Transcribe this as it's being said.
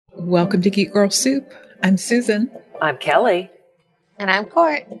Welcome to Geek Girl Soup. I'm Susan. I'm Kelly. And I'm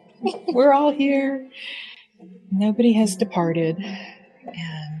Court. We're all here. Nobody has departed.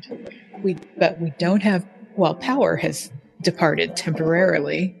 And we don't have, Power has departed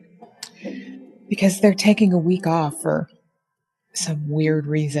temporarily because they're taking a week off for some weird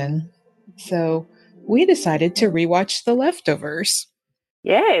reason. So we decided to rewatch The Leftovers.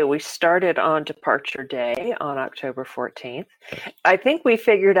 Yay, we started on Departure Day on October 14th. I think we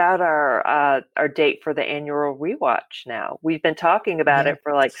figured out our date for the annual rewatch now. We've been talking about it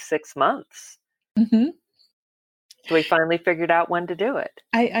for like 6 months. Mm-hmm. So we finally figured out when to do it.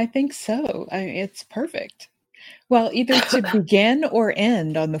 I think so. It's perfect. Well, either to begin or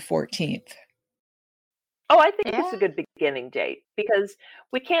end on the 14th. Oh, I think it's a good beginning date because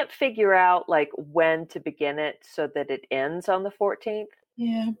we can't figure out like when to begin it so that it ends on the 14th.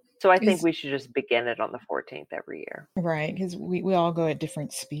 Yeah. So I think we should just begin it on the 14th every year. Right, because we all go at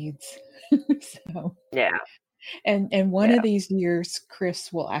different speeds. So yeah. And one of these years,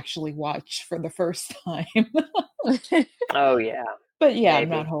 Chris will actually watch for the first time. Oh, yeah. But yeah,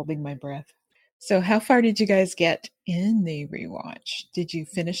 maybe. I'm not holding my breath. So how far did you guys get in the rewatch? Did you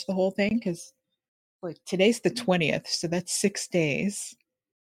finish the whole thing? Because like today's the 20th, so that's 6 days.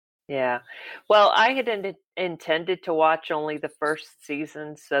 Yeah. Well, I had intended to watch only the first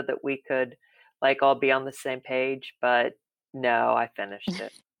season so that we could like all be on the same page, but no, I finished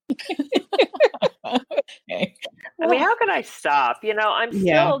it. Okay. I mean, how can I stop? You know, I'm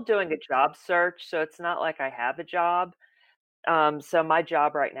still doing a job search, so it's not like I have a job. So my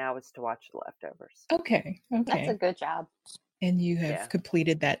job right now is to watch The Leftovers. Okay. That's a good job. And you have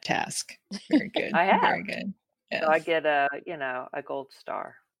completed that task. Very good. I have. Very good. Yes. So I get a gold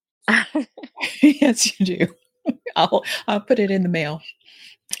star. Yes, you do. I'll put it in the mail.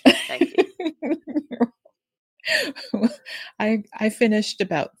 Thank you. I finished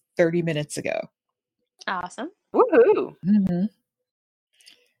about 30 minutes ago. Awesome. Woohoo! Mm-hmm.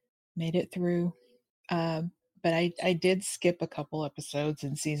 Made it through. But I did skip a couple episodes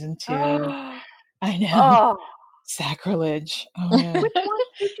in season 2. I know. Oh. Sacrilege. Oh man. Which one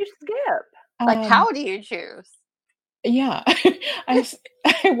did you skip? Like, how do you choose? Yeah.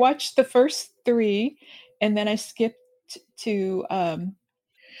 I watched the first 3 and then I skipped to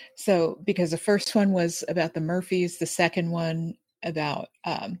so because the first one was about the Murphys, the second one about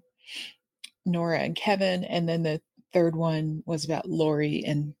Nora and Kevin, and then the third one was about Lori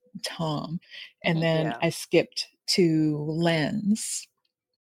and Tom. And then I skipped to Lens.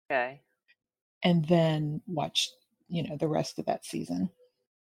 Okay. And then watched, the rest of that season.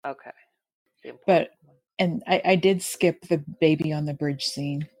 Okay. But I did skip the baby on the bridge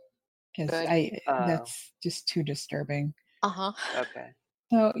scene because that's just too disturbing. Okay.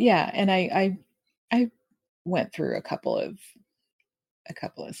 So yeah, and I went through a couple of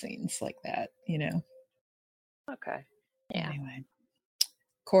scenes like that, Okay. Yeah. Anyway,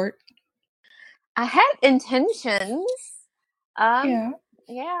 Court. I had intentions. Yeah.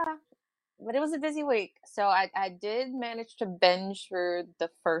 But it was a busy week. So I did manage to binge through the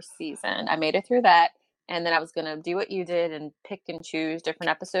first season. I made it through that. And then I was going to do what you did and pick and choose different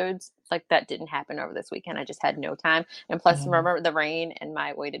episodes. Like that didn't happen over this weekend. I just had no time. And plus, remember the rain and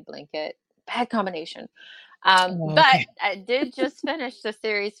my weighted blanket. Bad combination. But I did just finish the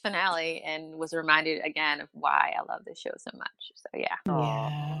series finale and was reminded again of why I love this show so much. So yeah.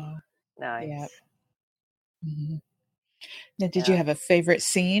 Yeah. Nice. Yeah. Mm-hmm. Now, did you have a favorite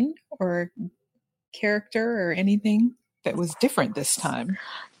scene or character or anything that was different this time?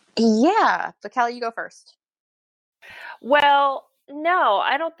 Yeah. So Kelly, you go first. Well, no,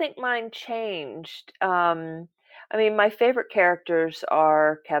 I don't think mine changed. I mean, my favorite characters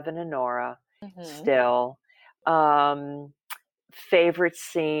are Kevin and Nora still. Favorite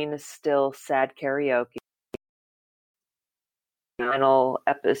scene is still Sad Karaoke. Final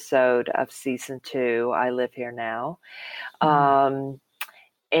episode of season 2, I Live Here Now. And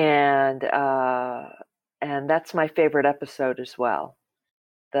that's my favorite episode as well.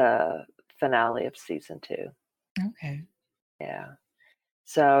 The finale of season 2. Okay. Yeah.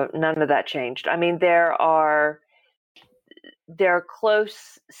 So none of that changed. I mean, there are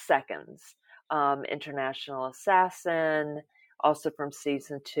close seconds. International Assassin, also from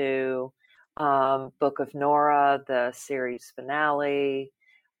season 2. Book of Nora, the series finale.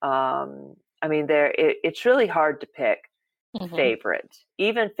 I mean, it's really hard to pick favorite.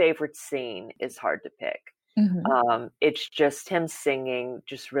 Even favorite scene is hard to pick. It's just him singing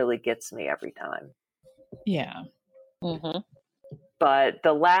just really gets me every time. Yeah. But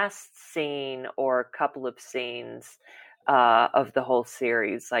the last scene or a couple of scenes of the whole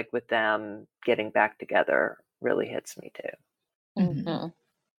series, like with them getting back together, really hits me too.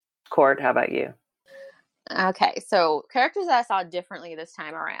 Court, how about you? Okay, so characters that I saw differently this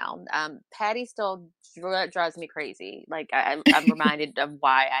time around. Patty still drives me crazy. Like I'm reminded of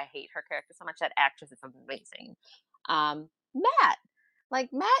why I hate her character so much. That actress is amazing. Matt,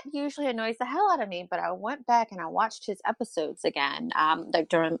 like Matt usually annoys the hell out of me, but I went back and I watched his episodes again, like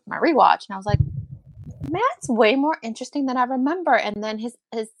during my rewatch, and I was like, Matt's way more interesting than I remember. And then his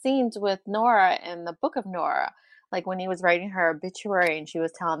scenes with Nora in the Book of Nora, like when he was writing her obituary and she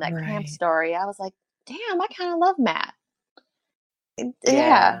was telling that camp Right. story, I was like, damn, I kind of love Matt.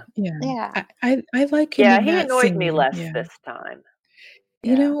 Yeah. Yeah. Yeah. I like him Yeah, in he that annoyed me scene. less Yeah. this time.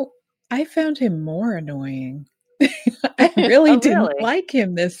 You Yeah. know, I found him more annoying. I really Oh, didn't really? like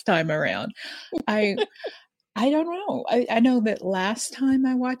him this time around. I don't know. I know that last time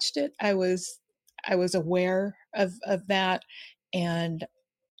I watched it, I was aware of that, and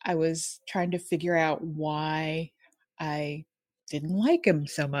I was trying to figure out why I didn't like him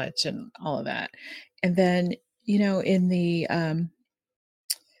so much and all of that. And then, you know, in the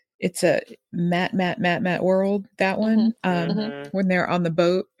it's a Matt world, that one, Mhm. when they're on the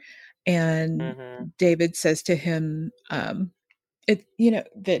boat and Mhm. David says to him, it, you know,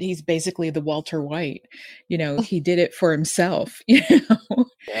 that he's basically the Walter White, you know, he did it for himself, you know.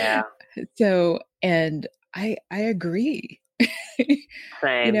 Yeah. So, and I agree. You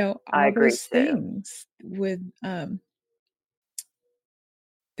Same. know, I all agree those too. things with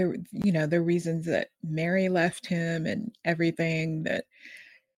the, you know, the reasons that Mary left him and everything, that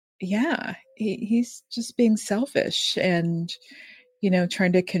yeah, he's just being selfish and, you know,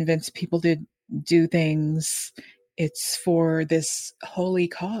 trying to convince people to do things. It's for this holy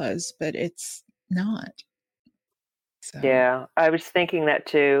cause, but it's not. So, Yeah, I was thinking that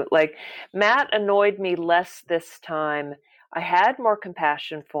too. Like, Matt annoyed me less this time. I had more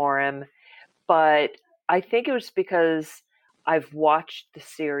compassion for him, but I think it was because I've watched the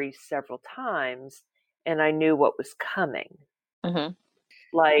series several times and I knew what was coming. Mm-hmm.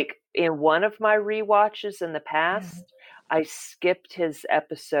 Like, in one of my rewatches in the yeah. past, I skipped his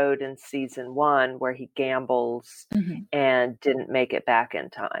episode in season 1 where he gambles Mhm. and didn't make it back in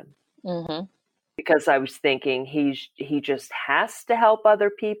time. Mm-hmm. Because I was thinking he just has to help other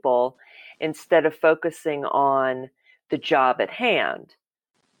people instead of focusing on the job at hand.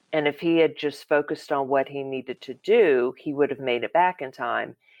 And if he had just focused on what he needed to do, he would have made it back in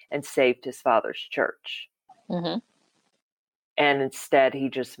time and saved his father's church. Mm-hmm. And instead, he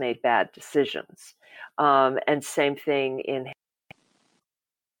just made bad decisions. And same thing in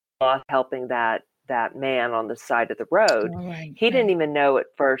helping that man on the side of the road. All right. He didn't Right. even know at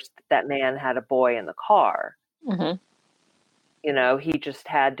first that man had a boy in the car. Mm-hmm. You know, he just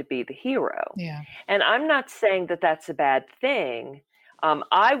had to be the hero. Yeah. And I'm not saying that that's a bad thing.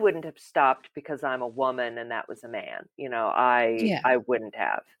 I wouldn't have stopped because I'm a woman and that was a man. You know, I Yeah. wouldn't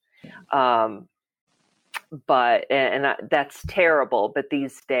have. Yeah. But that's terrible. But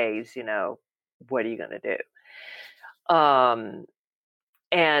these days, you know, what are you going to do?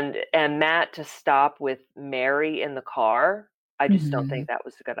 And Matt to stop with Mary in the car, I just don't think Mhm. that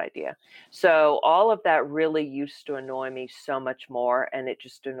was a good idea. So all of that really used to annoy me so much more, and it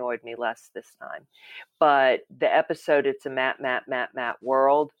just annoyed me less this time. But the episode, It's a Matt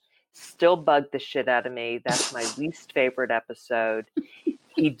world, still bugged the shit out of me. That's my least favorite episode.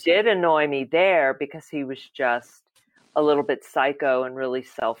 He did annoy me there because he was just a little bit psycho and really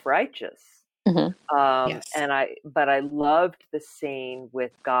self-righteous. Mm-hmm. Yes. But I loved the scene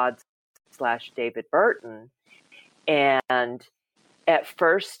with God / David Burton. And at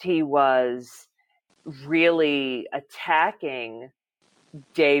first he was really attacking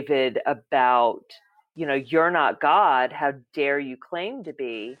David about, you know, you're not God. How dare you claim to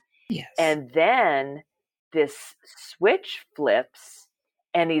be? Yes. And then this switch flips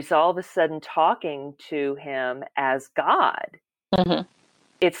and he's all of a sudden talking to him as God. Mm-hmm.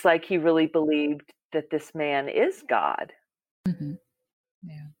 It's like he really believed that this man is God. Mhm.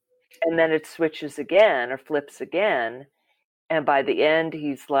 Yeah. And then it switches again or flips again. And by the end,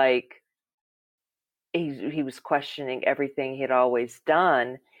 he's like, he was questioning everything he'd always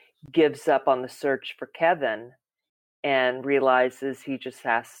done, gives up on the search for Kevin, and realizes he just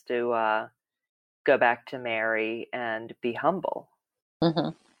has to go back to Mary and be humble. Mm-hmm.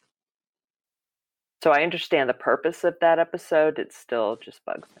 So I understand the purpose of that episode. It still just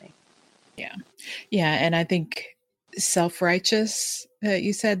bugs me. Yeah. Yeah. And I think self-righteous,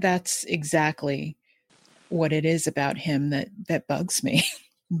 you said, that's exactly what it is about him that bugs me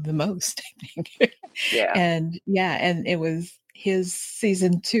the most, I think. Yeah. And yeah, and it was his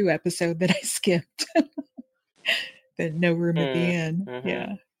season 2 episode that I skipped. The No Room at the End. Mm-hmm.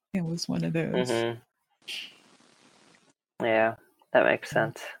 Yeah. It was one of those. Mm-hmm. Yeah, that makes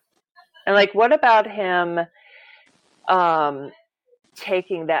sense. And like, what about him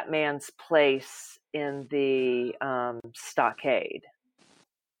taking that man's place in the stockade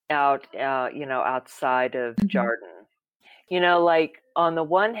out, outside of Mhm. Jarden? Like, on the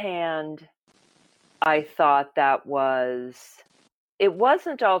one hand, I thought it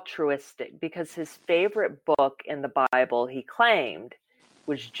wasn't altruistic, because his favorite book in the Bible, he claimed,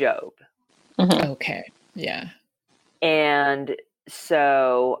 was Job. Mhm. Okay. Yeah. And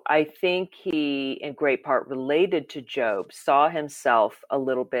so I think he, in great part related to Job, saw himself a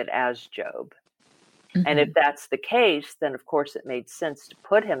little bit as Job. And if Mhm. that's the case, then of course it made sense to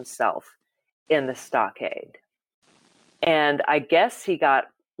put himself in the stockade. And I guess he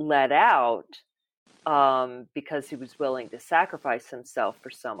got let out because he was willing to sacrifice himself for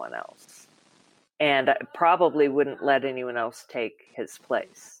someone else. And probably wouldn't let anyone else take his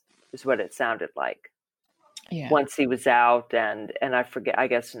place, is what it sounded like. Yeah. Once he was out, and I forget, I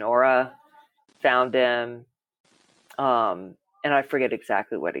guess Nora found him. And I forget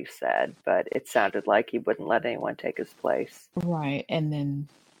exactly what he said, but it sounded like he wouldn't let anyone take his place. Right. And then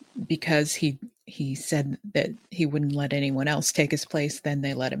because he said that he wouldn't let anyone else take his place, then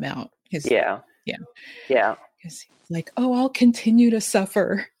they let him out. Yeah. Yeah. Yeah. Because he's like, oh, I'll continue to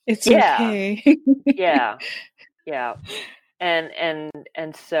suffer. It's Yeah. okay. Yeah. Yeah.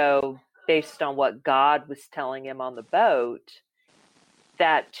 And so, based on what God was telling him on the boat,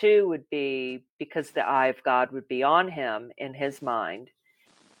 that too would be because the eye of God would be on him in his mind,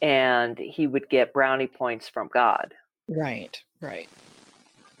 and he would get brownie points from God. Right. Right.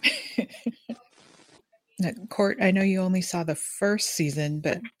 Court, I know you only saw the first season,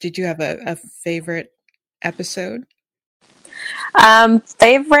 but did you have a favorite episode?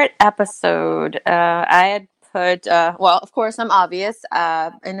 Favorite episode. I had put. Well, of course, I'm obvious.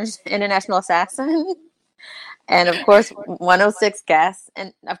 International Assassin, and of course, 106 Guests,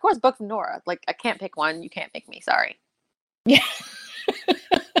 and of course, Book of Nora. Like, I can't pick one. You can't make me. Sorry. Yeah.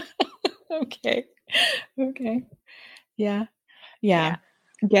 Okay. Okay. Yeah. Yeah. Yeah.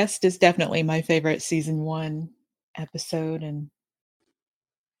 Guest is definitely my favorite season 1 episode, and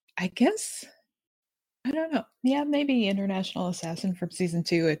I guess I don't know. Yeah, maybe International Assassin from season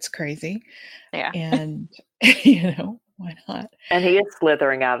 2. It's crazy. Yeah. And why not? And he is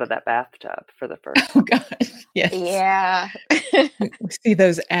slithering out of that bathtub for the first Oh time. god. Yes. Yeah. We see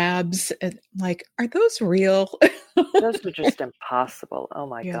those abs and like, are those real? Those were just impossible. Oh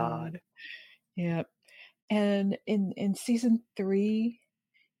my God. God. Yeah. And in season 3,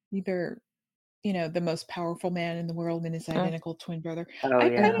 either the most powerful man in the world and his identical twin brother. Oh I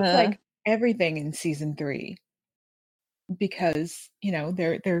kind yeah. of like everything in season 3 because,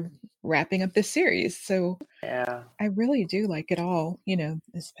 they're wrapping up this series. So Yeah. I really do like it all,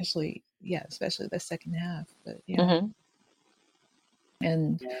 especially the second half. But yeah. Mm-hmm.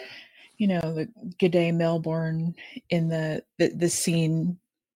 And Yeah. the G'day Melbourne in the scene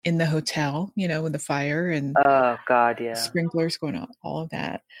in the hotel, with the fire and Oh God, yeah. sprinklers going on, all of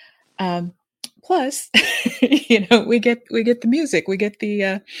that. Plus, we get the music, we get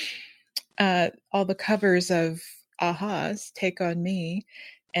the all the covers of Aha's Take on Me,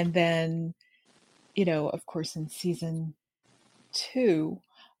 and then of course in season 2,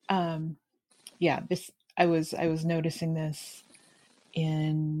 this I was noticing this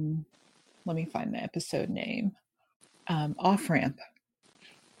in, let me find the episode name, Off Ramp.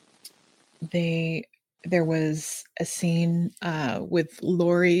 There was a scene with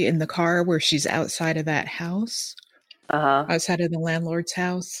Lori in the car where she's outside of that house, outside of the landlord's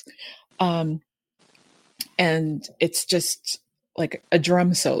house. And it's just like a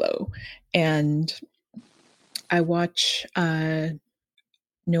drum solo. And I watch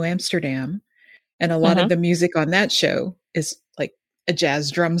New Amsterdam, and a lot of the music on that show is like a jazz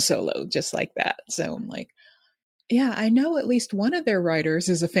drum solo, just like that. So I'm like, yeah, I know at least one of their writers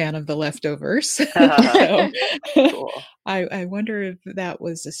is a fan of The Leftovers. So Cool. I wonder if that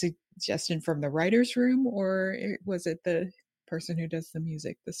was a suggestion from the writer's room, or was it the person who does the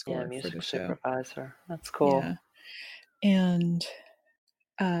music, the score Yeah, for the music show. supervisor. That's cool. Yeah. And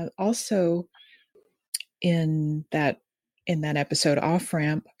also in that episode Off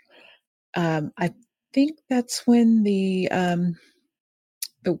Ramp, I think that's when the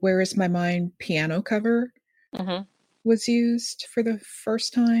Where Is My Mind piano cover was used for the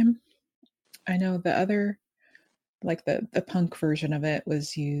first time. I know the other, like the punk version of it,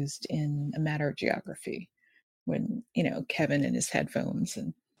 was used in A Matter of Geography, when Kevin and his headphones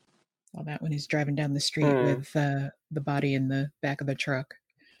and all that, when he's driving down the street with the body in the back of the truck.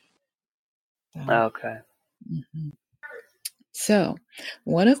 Okay. Mm-hmm. So,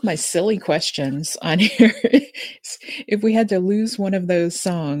 one of my silly questions on here is if we had to lose one of those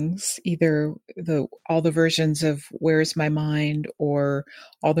songs, either all the versions of Where's My Mind or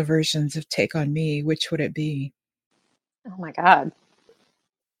all the versions of Take on Me, which would it be? Oh my God.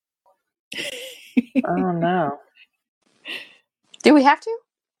 Oh no. Do we have to?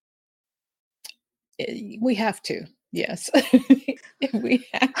 We have to. Yes. We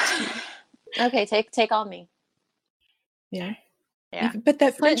have to. Okay, take on me. Yeah. Yeah. But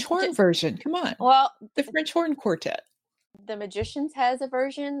that French horn version, come on. Well, The French horn quartet. The Magicians has a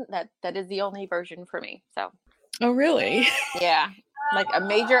version that is the only version for me. So. Oh, really? Yeah. Like a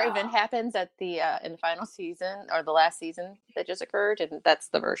major event happens at the in the final season or the last season that just occurred, and that's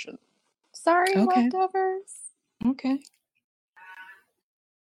the version. Sorry, Okay. leftovers. Okay.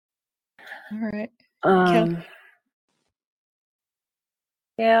 All right.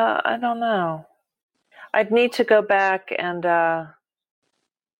 Yeah, I don't know. I'd need to go back and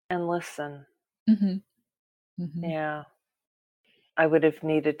listen. Mm-hmm. Mm-hmm. Yeah. I would have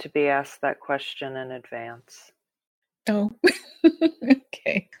needed to be asked that question in advance. Oh,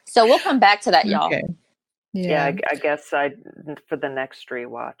 okay. So we'll come back to that, y'all. Okay. Yeah, I guess for the next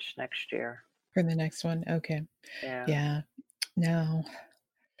rewatch next year. For the next one, okay. Yeah. Yeah. No,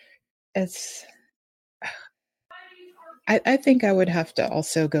 it's. I think I would have to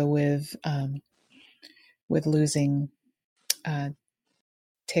also go with losing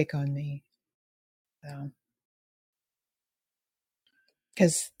Take on Me. So,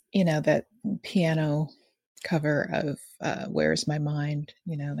 because that piano cover of Where's My Mind,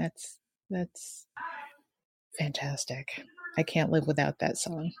 that's fantastic. I can't live without that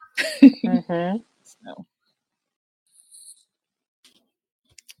song. Mm-hmm. So.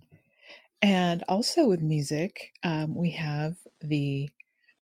 And also with music, we have the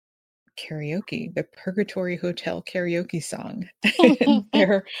karaoke, the Purgatory Hotel karaoke song.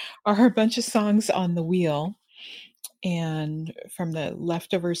 There are a bunch of songs on the wheel. And from the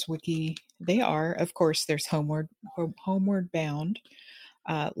Leftovers wiki, they are, of course, there's Homeward Bound,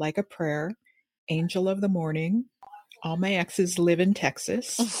 Like a Prayer, Angel of the Morning, All My Exes Live in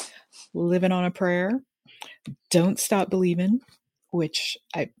Texas, Living on a Prayer, Don't Stop Believin', which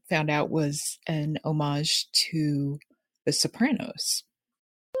I found out was an homage to The Sopranos.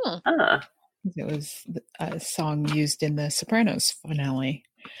 It was a song used in The Sopranos finale.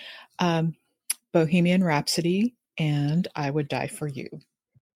 Bohemian Rhapsody and I Would Die for You.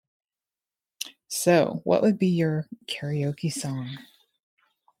 So, what would be your karaoke song?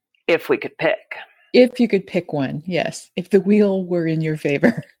 If we could pick. If you could pick one, yes. If the wheel were in your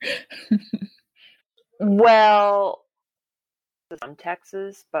favor. Well, I'm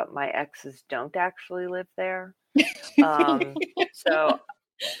Texas, but my exes don't actually live there.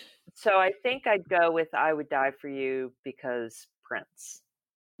 So I think I'd go with I Would Die for You because Prince.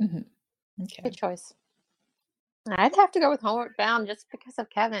 Mm-hmm. Okay. Good choice. I'd have to go with Homeward Bound just because of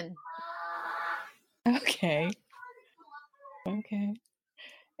Kevin. Okay.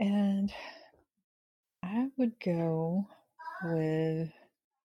 And I would go with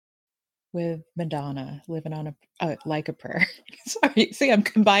Madonna, Living on a Like a Prayer. Sorry, see, I'm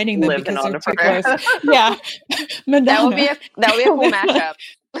combining them Living because on they're a too Prayer. close. Yeah, Madonna. That would be a cool mashup.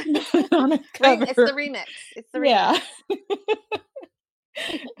 On a cover. It's the remix. Yeah.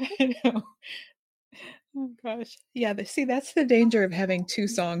 I know. Oh gosh, yeah. See, that's the danger of having two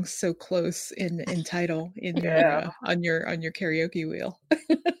songs so close in title in your on your karaoke wheel.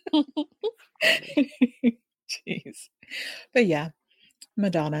 Jeez, but yeah,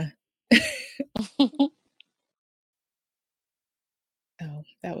 Madonna. Oh,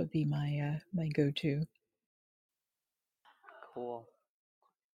 that would be my my go-to. Cool.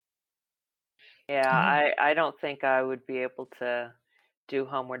 Yeah, I don't think I would be able to do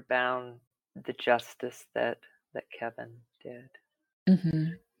Homeward Bound the justice that Kevin did.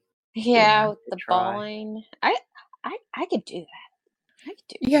 Mm-hmm. Yeah, with the bawling. I could do that.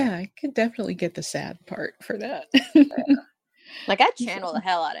 Yeah, I could definitely get the sad part for that. Like I channel the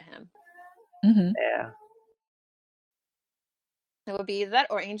hell out of him. Mm-hmm. Yeah. It would be that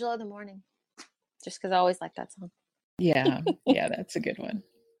or Angel of the Morning. Just because I always like that song. Yeah, that's a good one.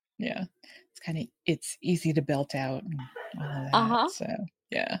 Yeah, it's easy to belt out and all that. So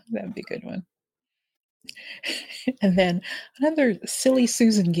yeah, that would be a good one. And then another silly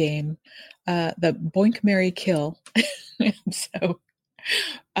Susan game, the Boink, Marry, Kill. So,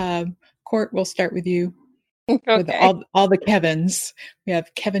 Court, we'll start with you. Okay. With all the Kevins. We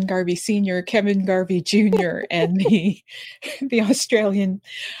have Kevin Garvey Sr., Kevin Garvey Jr., and the Australian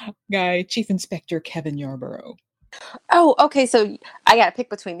guy, Chief Inspector Kevin Yarborough. Oh, okay. So I got to pick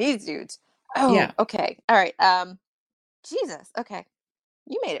between these dudes. Oh, yeah. Okay. All right. Jesus. Okay.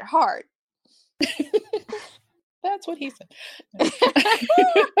 You made it hard. That's what he said.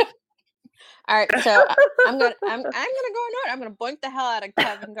 All right, so I'm gonna go in order. I'm gonna boink the hell out of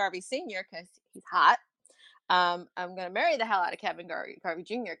Kevin Garvey Sr. because he's hot. I'm gonna marry the hell out of Kevin Garvey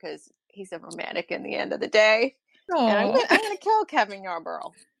Jr. because he's a romantic in the end of the day. And I'm gonna kill Kevin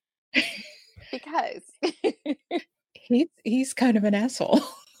Yarborough because he's kind of an asshole.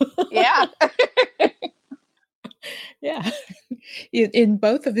 Yeah. Yeah. In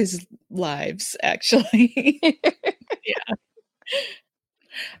both of his lives, actually. Yeah.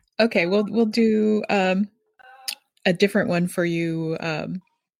 Okay, we'll do a different one for you,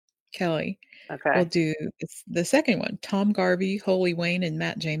 Kelly. Okay. We'll do the second one: Tom Garvey, Holy Wayne, and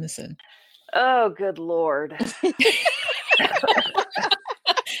Matt Jameson. Oh, good Lord.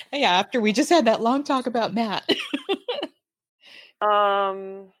 Yeah, after we just had that long talk about Matt.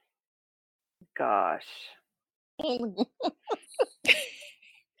 Gosh.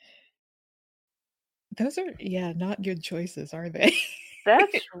 Those are, not good choices, are they?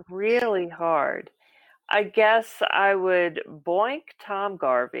 That's really hard. I guess I would boink Tom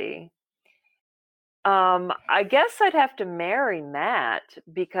Garvey. I guess I'd have to marry Matt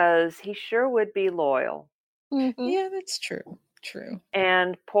because he sure would be loyal. Mm-hmm. Yeah, that's true. True.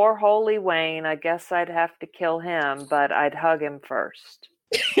 And poor Holy Wayne, I guess I'd have to kill him, but I'd hug him first.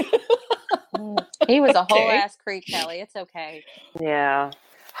 He was a whole ass creep, Kelly. It's okay. Yeah.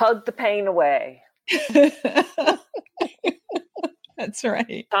 Hug the pain away. That's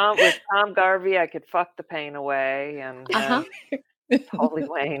right. With Tom Garvey, I could fuck the pain away, and Holy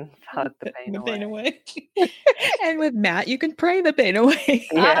Wayne, hug the pain away. And with Matt, you can pray the pain away.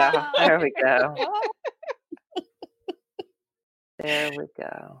 Yeah, there we go. There we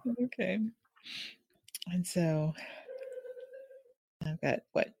go. Okay. And so I've got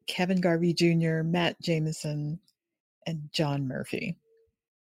Kevin Garvey Jr., Matt Jameson, and John Murphy.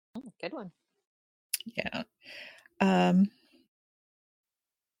 Oh, good one. Yeah.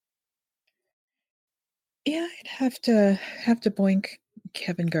 Yeah, I'd have to boink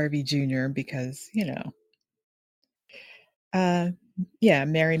Kevin Garvey Jr. because,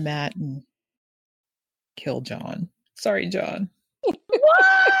 marry Matt and kill John. Sorry, John.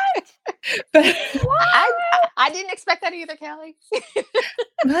 What? I didn't expect that either, Kelly.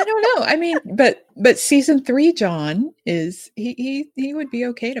 I don't know. I mean, but season 3, John is he would be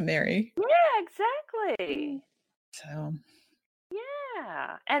okay to marry. Yeah, exactly. So.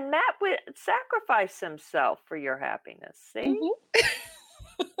 Yeah, and Matt would sacrifice himself for your happiness. See,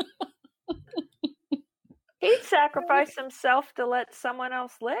 he'd sacrifice himself to let someone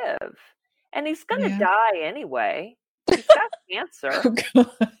else live, and he's going to die anyway. He's got cancer. Oh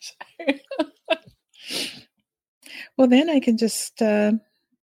gosh. Well, then I can just, if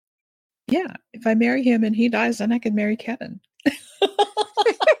I marry him and he dies, then I can marry Kevin.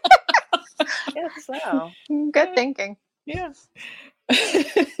 Guess so. Good thinking. Yeah.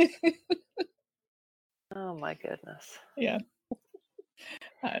 Oh my goodness. Yeah.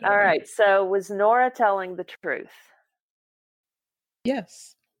 All right. So was Nora telling the truth?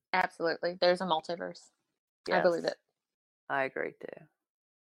 Yes. Absolutely. There's a multiverse. Yes. I believe it. I agree too.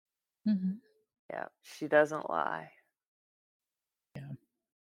 Mm-hmm. Yeah. She doesn't lie. Yeah.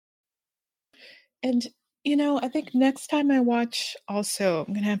 And, I think next time I watch also,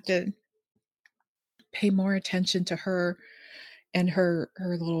 I'm going to have to pay more attention to her and her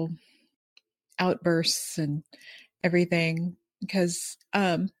little outbursts and everything, because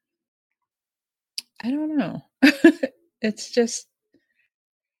I don't know. It's just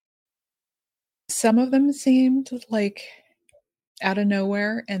some of them seemed like out of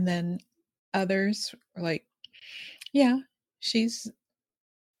nowhere, and then others were like, yeah, she's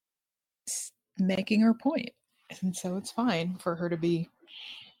making her point, and so it's fine for her to be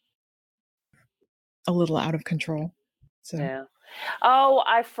a little out of control. So yeah. Oh,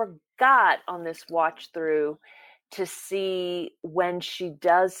 I forgot on this watch through to see when she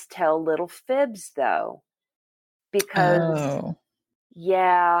does tell little fibs, though, because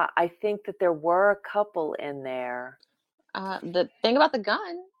I think that there were a couple in there. The thing about the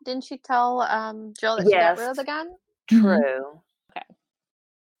gun, didn't she tell Jill that she got rid of the gun? True. Mm-hmm. Okay.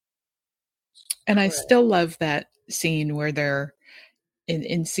 And I still love that scene where they're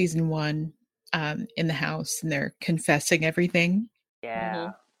in season 1 in the house and they're confessing everything. Yeah.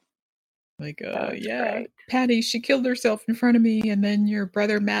 Mm-hmm. Like, great. Patty, she killed herself in front of me, and then your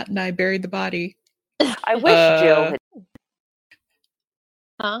brother Matt and I buried the body. I wish Jill had.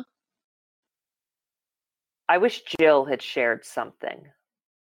 Huh? I wish Jill had shared something.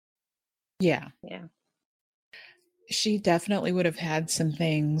 Yeah. Yeah. She definitely would have had some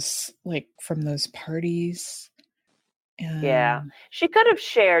things like from those parties Yeah. She could have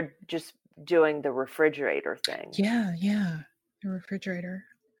shared just doing the refrigerator thing. Yeah, the refrigerator.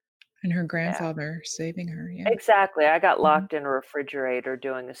 And her grandfather saving her. Yeah. Exactly. I got locked in a refrigerator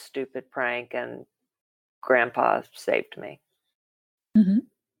doing a stupid prank, and Grandpa saved me. Mm-hmm.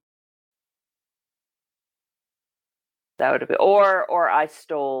 That would have been, or I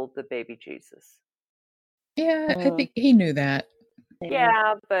stole the baby Jesus. Yeah, I think he knew that.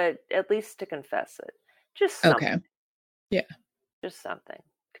 Yeah, but at least to confess it. Just something. Okay. Yeah. Just something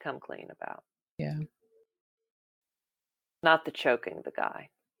to come clean about. Yeah. Not the choking the guy.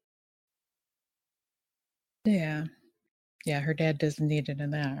 Yeah. Yeah, her dad doesn't need it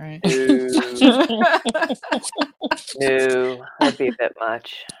in that, right? No, that'd be a bit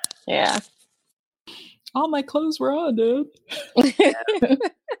much. Yeah. All my clothes were on, dude.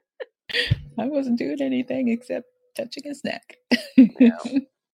 I wasn't doing anything except touching his neck. No.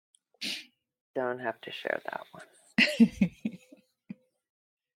 Don't have to share that one.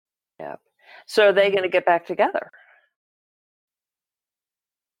 Yep. So are they going to get back together?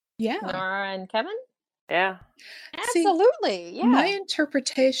 Yeah. Nora and Kevin? Yeah. Absolutely. Yeah. My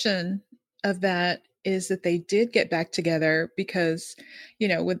interpretation of that is that they did get back together because,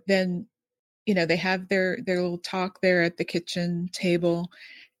 then, they have their little talk there at the kitchen table,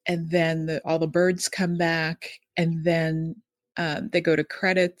 and then all the birds come back, and then they go to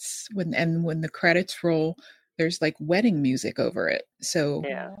credits. When the credits roll, there's like wedding music over it. So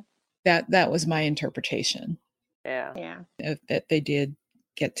that was my interpretation. Yeah. That they did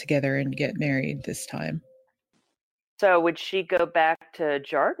get together and get married this time. So would she go back to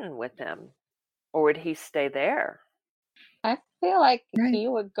Jordan with him, or would he stay there? I feel like he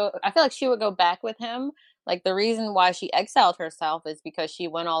would go. I feel like she would go back with him. Like the reason why she exiled herself is because she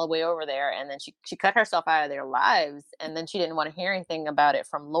went all the way over there, and then she cut herself out of their lives, and then she didn't want to hear anything about it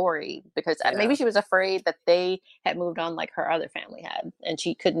from Lori because maybe she was afraid that they had moved on like her other family had, and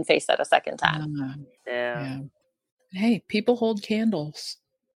she couldn't face that a second time. Yeah. Hey, people hold candles.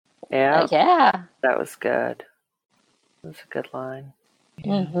 Yeah. Yeah. That was good. That was a good line.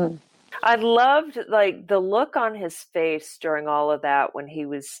 Yeah. Mm-hmm. I loved the look on his face during all of that when he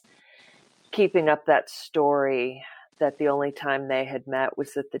was keeping up that story that the only time they had met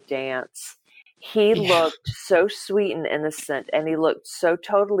was at the dance. He looked so sweet and innocent, and he looked so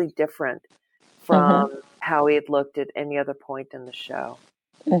totally different from how he had looked at any other point in the show.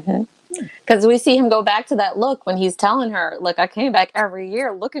 Because we see him go back to that look when he's telling her, "Look, I came back every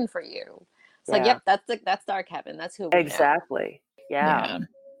year looking for you." It's like, yep, that's Dark Heaven. That's who we exactly. Yeah.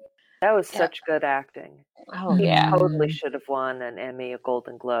 That was such good acting. Oh, he totally should have won an Emmy, a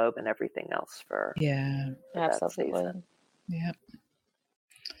Golden Globe, and everything else for that season. Yep.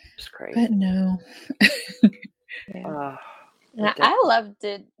 It's crazy. But no. I loved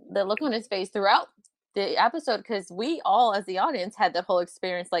it, the look on his face throughout the episode, because we all, as the audience, had that whole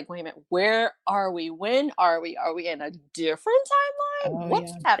experience. Like, wait a minute, where are we? When are we? Are we in a different timeline?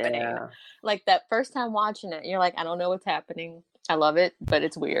 What's happening? Yeah. Like that first time watching it, you're like, I don't know what's happening. I love it, but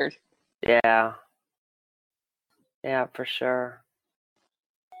it's weird. Yeah. Yeah, for sure.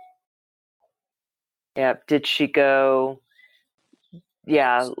 Yeah. Did she go,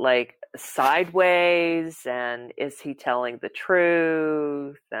 like sideways? And is he telling the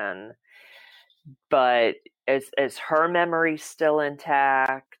truth? But is her memory still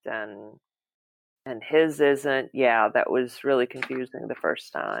intact and his isn't? Yeah, that was really confusing the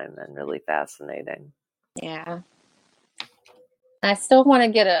first time and really fascinating. Yeah. I still want to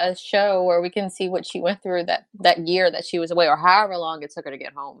get a show where we can see what she went through that year that she was away, or however long it took her to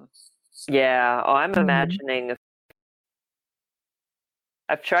get home. Yeah. Oh, I'm imagining.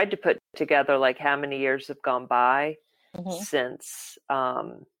 I've tried to put together like how many years have gone by since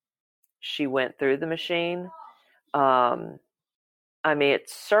she went through the machine. I mean,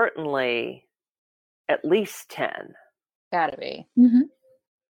 it's certainly at least 10. Gotta be.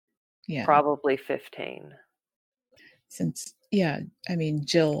 Yeah. Probably 15. Since, I mean,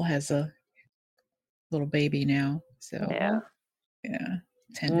 Jill has a little baby now. So, yeah.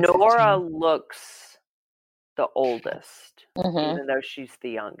 10 Nora looks the oldest, even though she's the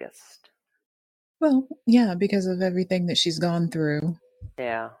youngest. Well, yeah, because of everything that she's gone through.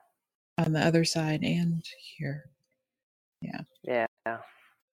 Yeah. On the other side and here. Yeah. Yeah.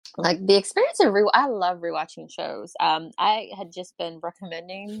 Like the experience of I love rewatching shows. I had just been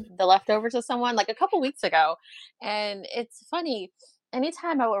recommending The Leftovers to someone like a couple weeks ago, and it's funny.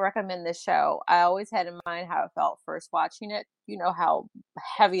 anytime I would recommend this show, I always had in mind how it felt first watching it. You know how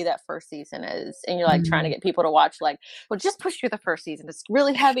heavy that first season is, and you're like trying to get people to watch, like, well, just push through the first season. It's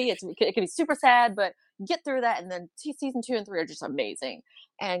really heavy. It can be super sad, but get through that, and then season 2 and 3 are just amazing.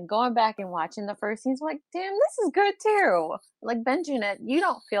 And going back and watching the first season, like, damn, this is good too. Like, binging it, you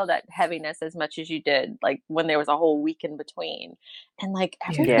don't feel that heaviness as much as you did like when there was a whole week in between, and like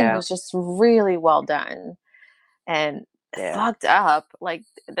everything was just really well done. And fucked up, like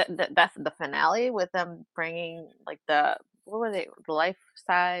that's the finale with them bringing like the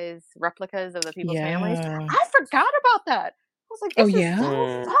life-size replicas of the people's families. I forgot about that. I was like, this is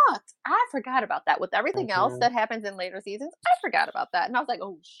so fucked. I forgot about that. With everything else that happens in later seasons, I forgot about that, and I was like,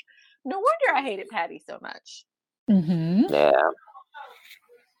 oh, no wonder I hated Patty so much. Yeah,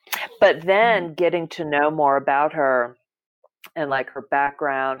 but then getting to know more about her and like her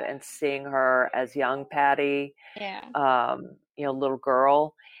background and seeing her as young Patty, little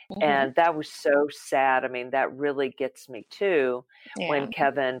girl. And that was so sad. I mean, that really gets me too. When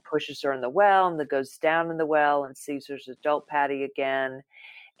Kevin pushes her in the well and then goes down in the well and sees her as adult Patty again.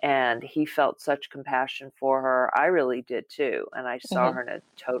 And he felt such compassion for her. I really did too. And I saw her in a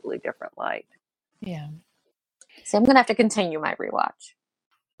totally different light. Yeah. So I'm going to have to continue my rewatch.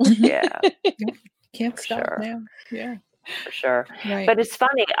 Yeah. Can't stop now. Yeah. For sure. Right. But it's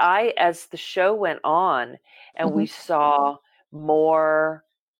funny, as the show went on and we saw more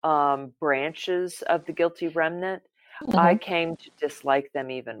branches of the Guilty Remnant, I came to dislike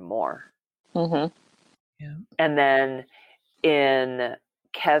them even more. Yeah. And then in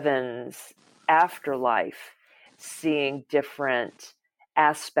Kevin's afterlife, seeing different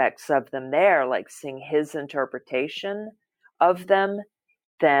aspects of them there, like seeing his interpretation of them,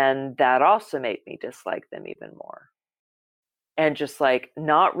 then that also made me dislike them even more. And just like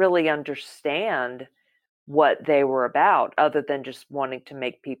not really understand what they were about other than just wanting to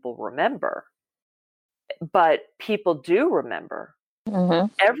make people remember. But people do remember.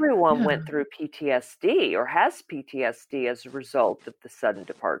 Everyone went through PTSD or has PTSD as a result of the sudden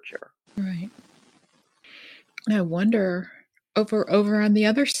departure. Right. I wonder over on the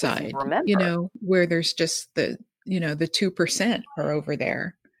other side, where there's just the 2% are over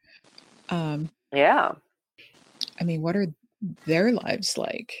there. Yeah. I mean, what are their lives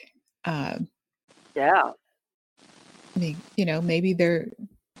like? Yeah. I mean, maybe they're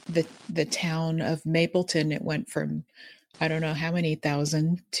the town of Mapleton. It went from, I don't know how many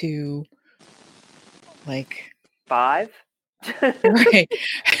thousand to like 5. Right.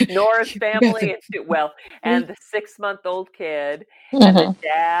 Nora's family and the 6-month-old kid and the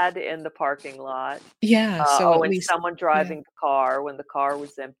dad in the parking lot. Yeah. So at and least someone driving the car when the car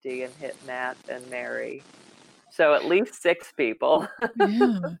was empty and hit Matt and Mary. So at least 6 people.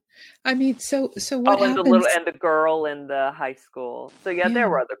 Yeah. I mean, so what happens? And the girl in the high school. So there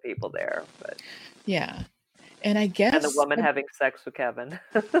were other people there, but yeah. And I guess and the woman having sex with Kevin.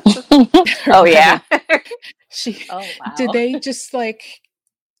 Oh yeah. Did they just like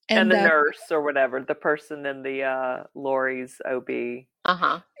and the nurse or whatever, the person in the Lori's OB.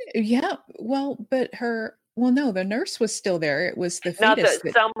 Yeah. Well, but the nurse was still there. It was the fetus.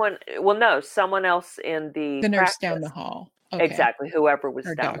 Someone else in the nurse practice. down the hall. Okay. Exactly. Whoever was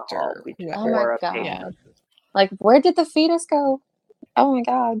Her down doctor, the hall. Oh my God. Yeah. Like, where did the fetus go? Oh my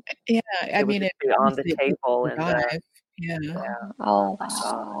God. Yeah. I mean, it on the table and Oh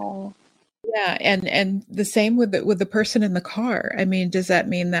wow. Yeah, and the same with the person in the car. I mean, does that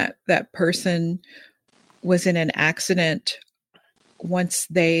mean that that person was in an accident once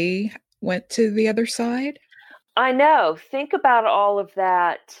they went to the other side? I know. Think about all of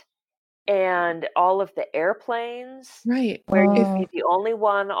that and all of the airplanes. Right. Where you'd be the only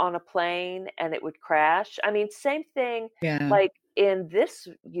one on a plane and it would crash. I mean, same thing like in this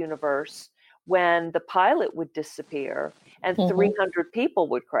universe when the pilot would disappear and 300 people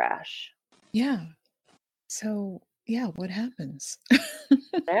would crash. Yeah. So, what happens?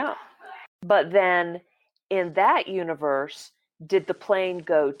 Yeah. But then in that universe, did the plane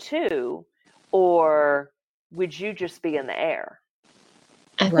go too, or would you just be in the air?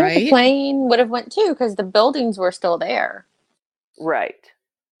 I think the plane would have went too because the buildings were still there. Right.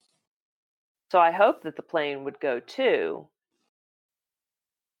 So I hope that the plane would go too,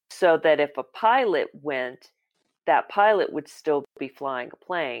 so that if a pilot went, that pilot would still be flying a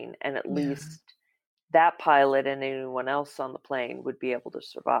plane, and at least that pilot and anyone else on the plane would be able to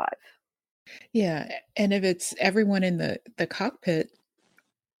survive. Yeah, and if it's everyone in the cockpit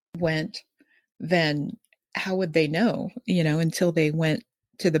went, then how would they know, until they went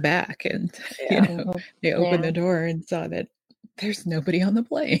to the back and, they opened the door and saw that there's nobody on the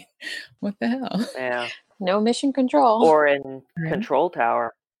plane. What the hell? Yeah. No mission control. or in Right. control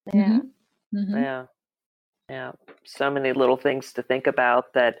tower. Yeah. Yeah. Yeah. So many little things to think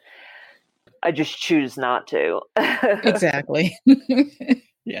about that I just choose not to. Exactly.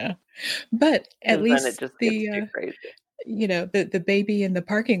 Yeah. But at 'Cause then it least just gets too the crazy. the baby in the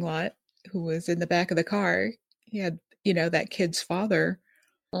parking lot who was in the back of the car, he had, that kid's father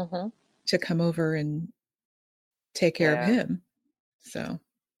Mm-hmm. to come over and take care of Yeah. him. So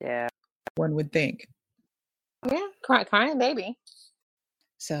Yeah. one would think. Yeah. Crying baby.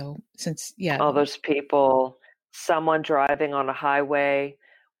 So since All those people, someone driving on a highway,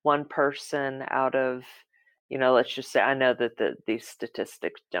 one person out of, let's just say, I know that these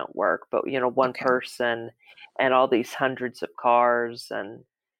statistics don't work, but one Okay. person and all these hundreds of cars. And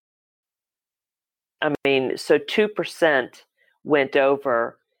I mean, so 2% went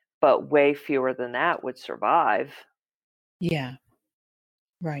over, but way fewer than that would survive. Yeah.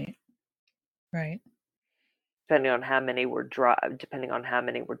 Right. Depending on how many were driving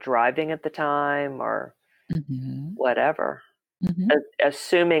at the time or whatever.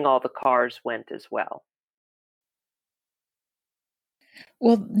 Assuming all the cars went as well.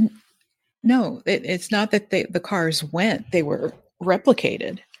 Well, no, it's not that the cars went; they were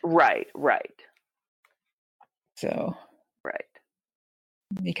replicated. Right. So, right.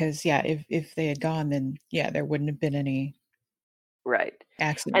 Because if they had gone, then there wouldn't have been any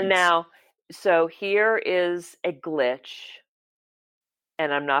accidents. And now, so here is a glitch,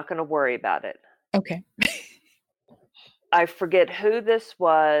 and I'm not going to worry about it. Okay. I forget who this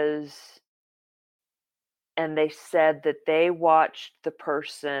was, and they said that they watched the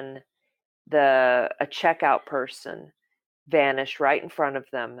person, a checkout person, vanish right in front of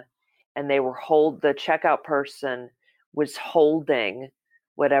them, and the checkout person was holding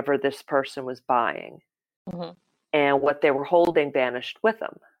whatever this person was buying, and what they were holding vanished with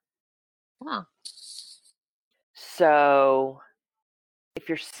them. Wow. So if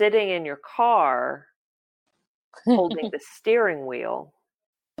you're sitting in your car holding the steering wheel.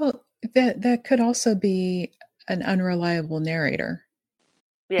 Well, that could also be an unreliable narrator.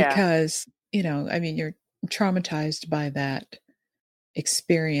 Yeah. Because, I mean, you're traumatized by that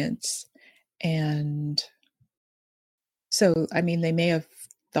experience. And so, I mean, they may have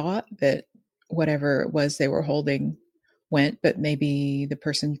thought that whatever it was they were holding went, but maybe the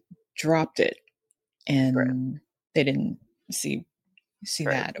person dropped it and they didn't see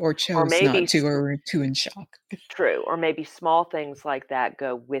that, or chose not to, or were too in shock. True. Or maybe small things like that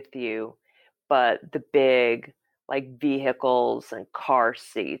go with you, but the big, like, vehicles and car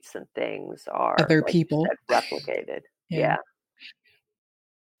seats and things are, other like people, you said, replicated. Yeah.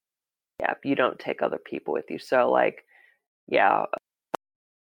 You don't take other people with you. So, like, we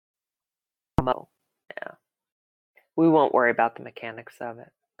won't worry about the mechanics of it.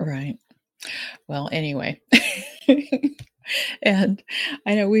 Right. Well, anyway. And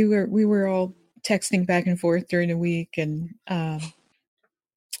I know we were all texting back and forth during the week, and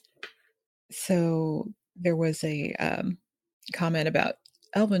so there was a comment about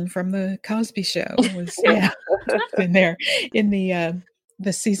Elvin from the Cosby Show was in there in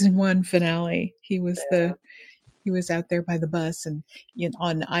the season 1 finale. He was out there by the bus, and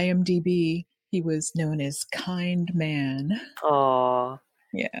on IMDb he was known as Kind Man. Oh.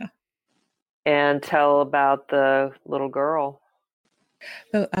 Yeah. And tell about the little girl.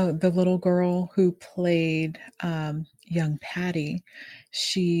 The little girl who played young Patty.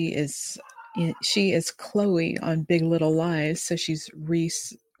 She is Chloe on Big Little Lies, so she's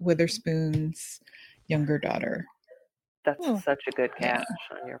Reese Witherspoon's younger daughter. That's such a good catch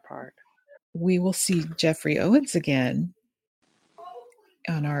on your part. We will see Jeffrey Owens again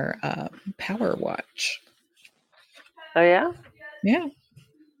on our Power Watch. Oh yeah? Yeah.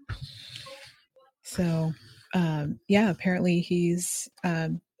 So, apparently he's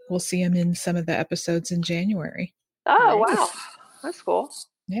we'll see him in some of the episodes in January. Oh, wow. That's cool.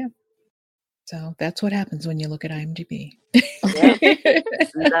 Yeah. So that's what happens when you look at IMDb.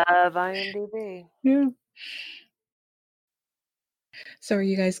 Love IMDb. Yeah. So are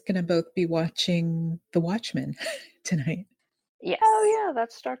you guys going to both be watching The Watchmen tonight? Yes. Oh, yeah.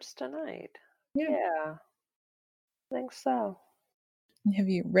 That starts tonight. Yeah. I think so. Have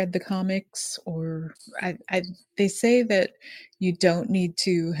you read the comics? Or they say that you don't need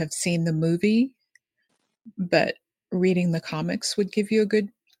to have seen the movie, but reading the comics would give you a good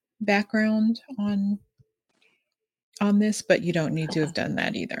background on this, but you don't need to have done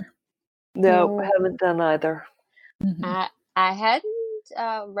that either. No, I haven't done either. I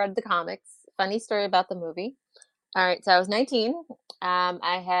hadn't read the comics. Funny story about the movie. All right, so I was 19.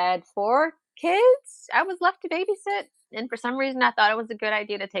 I had 4 kids I was left to babysit and for some reason, I thought it was a good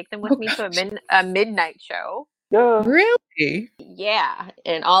idea to take them with me to a midnight show. Really? Yeah,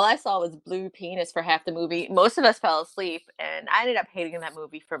 and all I saw was blue penis for half the movie. Most of us fell asleep, and I ended up hating that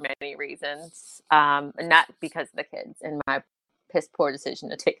movie for many reasons. Not because of the kids and my piss poor decision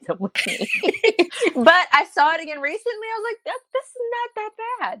to take them with me. But I saw it again recently. I was like, this is not that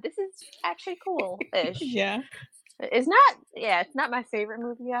bad. This is actually cool-ish. Yeah. It's not my favorite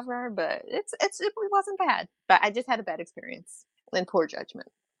movie ever, but it wasn't bad. But I just had a bad experience and poor judgment.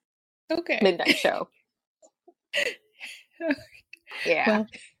 Okay. Midnight show. Yeah. Well,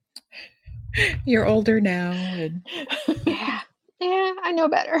 you're older now, and yeah, I know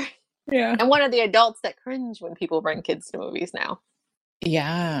better. Yeah. I'm one of the adults that cringe when people bring kids to movies now.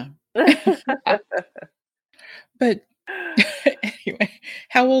 Yeah. But anyway,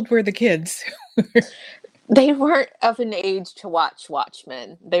 how old were the kids? They weren't of an age to watch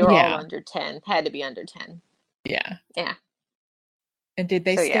Watchmen. They were Yeah. all under 10. Had to be under 10. Yeah. Yeah. And did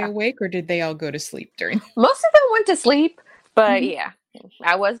they stay awake, or did they all go to sleep during? Most of them went to sleep, but yeah,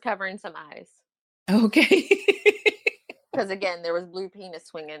 I was covering some eyes. Okay. Because again, there was blue penis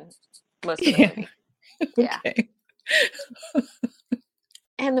swinging most of the movie. Yeah. Okay.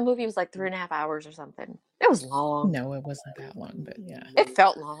 And the movie was like 3.5 hours or something. It was long. No, it wasn't that long, but yeah. It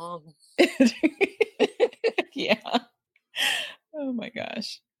felt long. Yeah. Oh my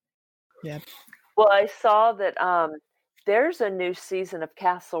gosh. Yeah. Well, I saw that there's a new season of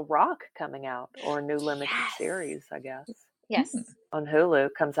Castle Rock coming out, or a new limited series, I guess. Yes. On Hulu.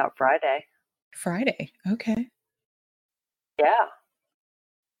 Comes out Friday. Friday. Okay. Yeah.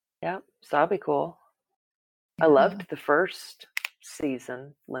 Yeah. So that'll be cool. I loved the first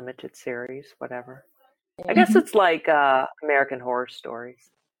season, limited series, whatever. I guess it's like American Horror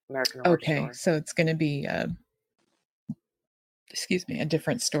Stories. American Horror Okay, Story. so it's going to be, a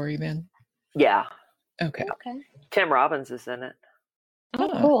different story then. Yeah. Okay. Tim Robbins is in it. Oh,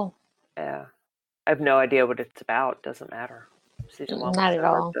 cool. Yeah. I have no idea what it's about. Doesn't matter. Season 1 not at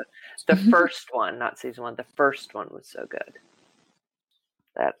all. The first one, not season 1. The first one was so good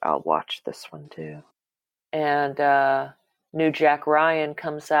that I'll watch this one too. And new Jack Ryan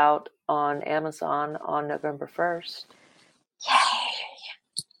comes out on Amazon on November 1st.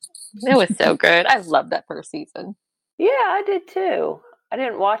 Yay! It was so good. I loved that first season. Yeah, I did too. I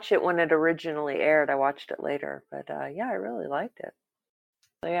didn't watch it when it originally aired. I watched it later. But yeah, I really liked it.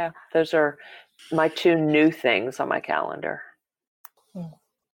 So yeah, those are my 2 new things on my calendar.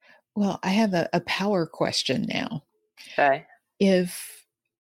 Well, I have a power question now. Okay. If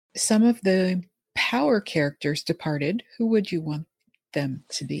some of the Power characters departed, who would you want them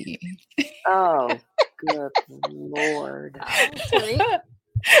to be? Oh, good Lord. Tariq.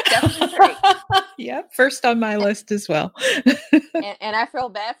 Definitely Tariq. Yeah, first on my list as well. and I feel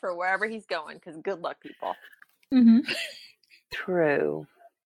bad for wherever he's going, because good luck, people. Mm-hmm. True.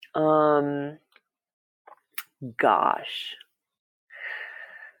 Gosh.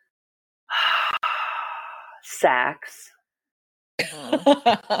 Sax.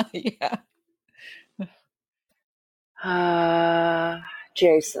 Yeah.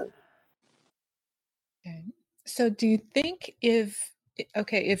 Jason. Okay. So do you think if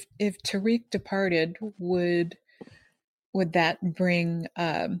Tariq departed, would that bring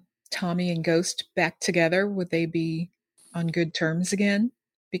Tommy and Ghost back together? Would they be on good terms again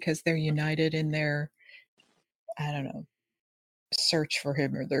because they're united in their, I don't know, search for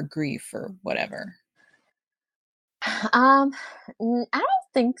him or their grief or whatever? I don't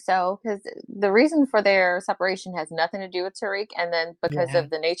think so, because the reason for their separation has nothing to do with Tariq, and then because of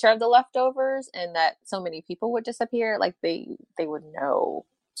the nature of the leftovers and that so many people would disappear, like they would know,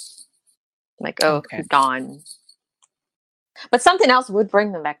 like, he's gone. But something else would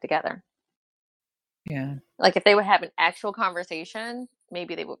bring them back together. Yeah. Like if they would have an actual conversation,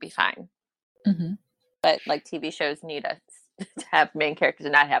 maybe they would be fine. Mm-hmm. But like TV shows need us to have main characters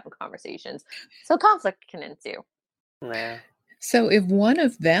and not have conversations, so conflict can ensue. Yeah. So if one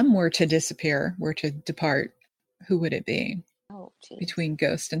of them were to depart, who would it be? Oh, geez. Between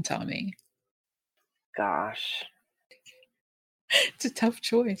Ghost and Tommy? Gosh. It's a tough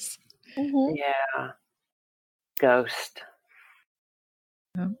choice. Mm-hmm. Yeah. Ghost.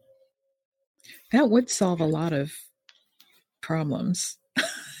 That would solve a lot of problems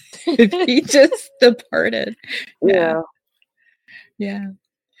if he just departed. Yeah. Yeah.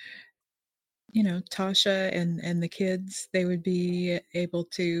 You know, Tasha and the kids, they would be able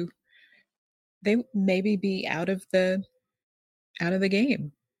to, they maybe be out of the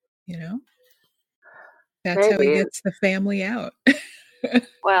game, you know? That's how he gets the family out.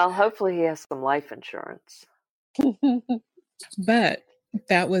 Well, hopefully he has some life insurance. But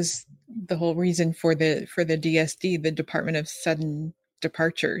that was the whole reason for the DSD, the Department of Sudden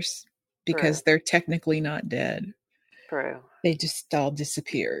Departures, because True. they're technically not dead. True. They just all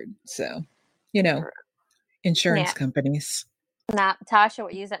disappeared. So, you know, True. insurance Yeah. companies. Nah, Tasha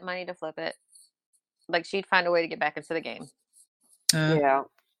would use that money to flip it. Like she'd find a way to get back into the game. Yeah.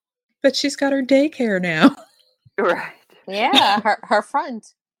 But she's got her daycare now. Right. Yeah, her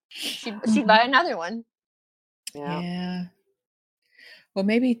front. She'd buy another one. Yeah. Yeah. Well,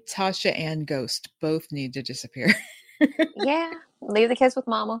 maybe Tasha and Ghost both need to disappear. Yeah, leave the kids with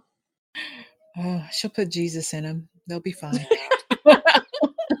mama. Oh, she'll put Jesus in them. They'll be fine.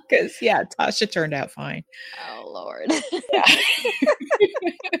 Because, yeah, Tasha turned out fine. Oh, Lord. Yeah.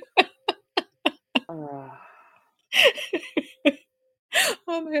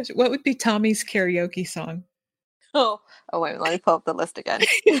 Oh my gosh. What would be Tommy's karaoke song? Oh, wait, let me pull up the list again.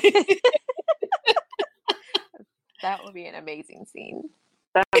 That would be an amazing scene.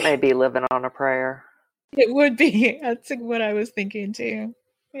 That may be living on a prayer. It would be. That's what I was thinking too.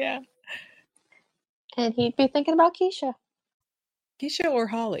 Yeah. And he'd be thinking about Keisha. Keisha or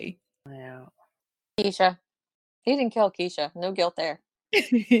Holly? Yeah. Keisha. He didn't kill Keisha. No guilt there.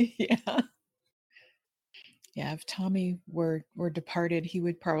 Yeah. Yeah, if Tommy were departed, he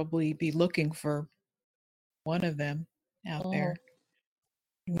would probably be looking for one of them out there.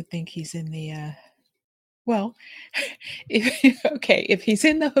 You would think he's in the well, if he's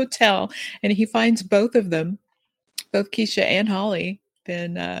in the hotel and he finds both of them, both Keisha and Holly,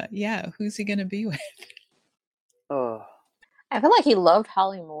 then yeah, who's he going to be with? Oh. I feel like he loved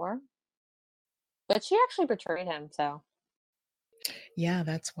Holly more, but she actually betrayed him, so. Yeah,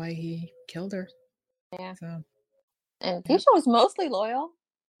 that's why he killed her. Yeah. So, and Keisha was mostly loyal.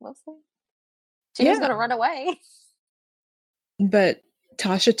 Mostly. She was going to run away. But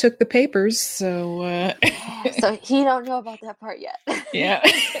Tasha took the papers, so so he don't know about that part yet. Yeah.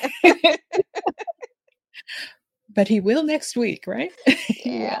 But he will next week, right?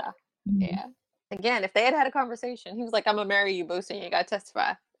 Yeah. Yeah. Again, if they had a conversation, he was like, I'm going to marry you, Boosie, and you got to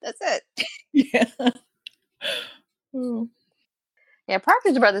testify. That's it. Yeah. Oh. Yeah,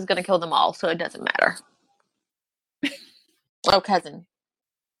 Parker's brother's going to kill them all, so it doesn't matter. Oh, cousin.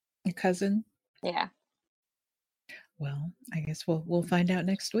 Your cousin? Yeah. Well, I guess we'll find out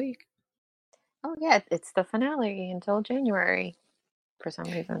next week. Oh, yeah, it's the finale until January for some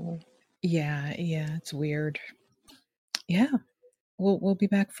reason. Yeah, it's weird. Yeah. We'll be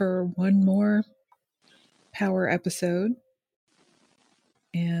back for one more Power episode.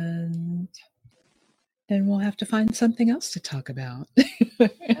 And then we'll have to find something else to talk about.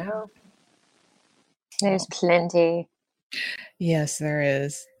 Yeah. There's plenty. Yes, there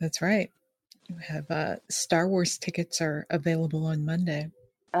is. That's right. We have Star Wars tickets are available on Monday.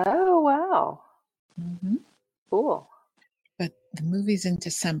 Oh, wow. Mm-hmm. Cool. But the movie's in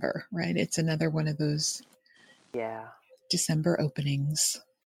December, right? It's another one of those December openings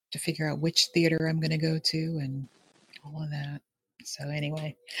to figure out which theater I'm going to go to and all of that. So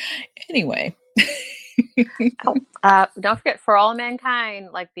anyway. Don't forget For All Mankind,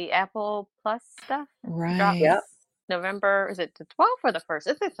 like the Apple Plus stuff. Right. Yep. November, is it the 12th or the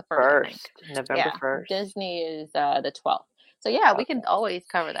 1st? It's the 1st, I think. November 1st. Disney is the 12th. So yeah, we can always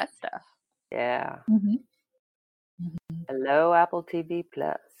cover that stuff. Yeah. Mm-hmm. Hello, Apple TV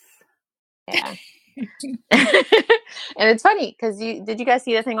Plus. Yeah. And it's funny because did you guys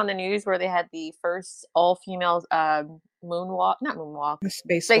see the thing on the news where they had the first all females spacewalk?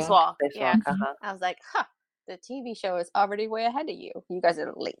 Yeah. Uh-huh. I was like, the TV show is already way ahead of you. You guys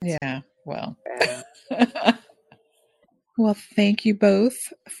are late. Yeah. Well. Well, thank you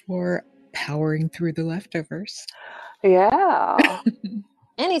both for powering through the leftovers. Yeah.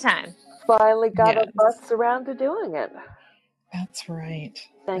 Anytime. Finally got our butts around to doing it. That's right.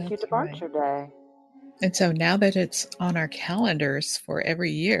 Thank you, Departure Day. And so now that it's on our calendars for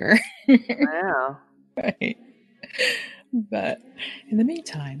every year. Yeah. Right. But in the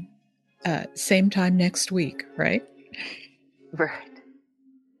meantime, same time next week, right? Right.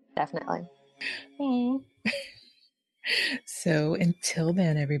 Definitely. Oh. So until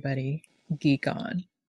then, everybody, geek on.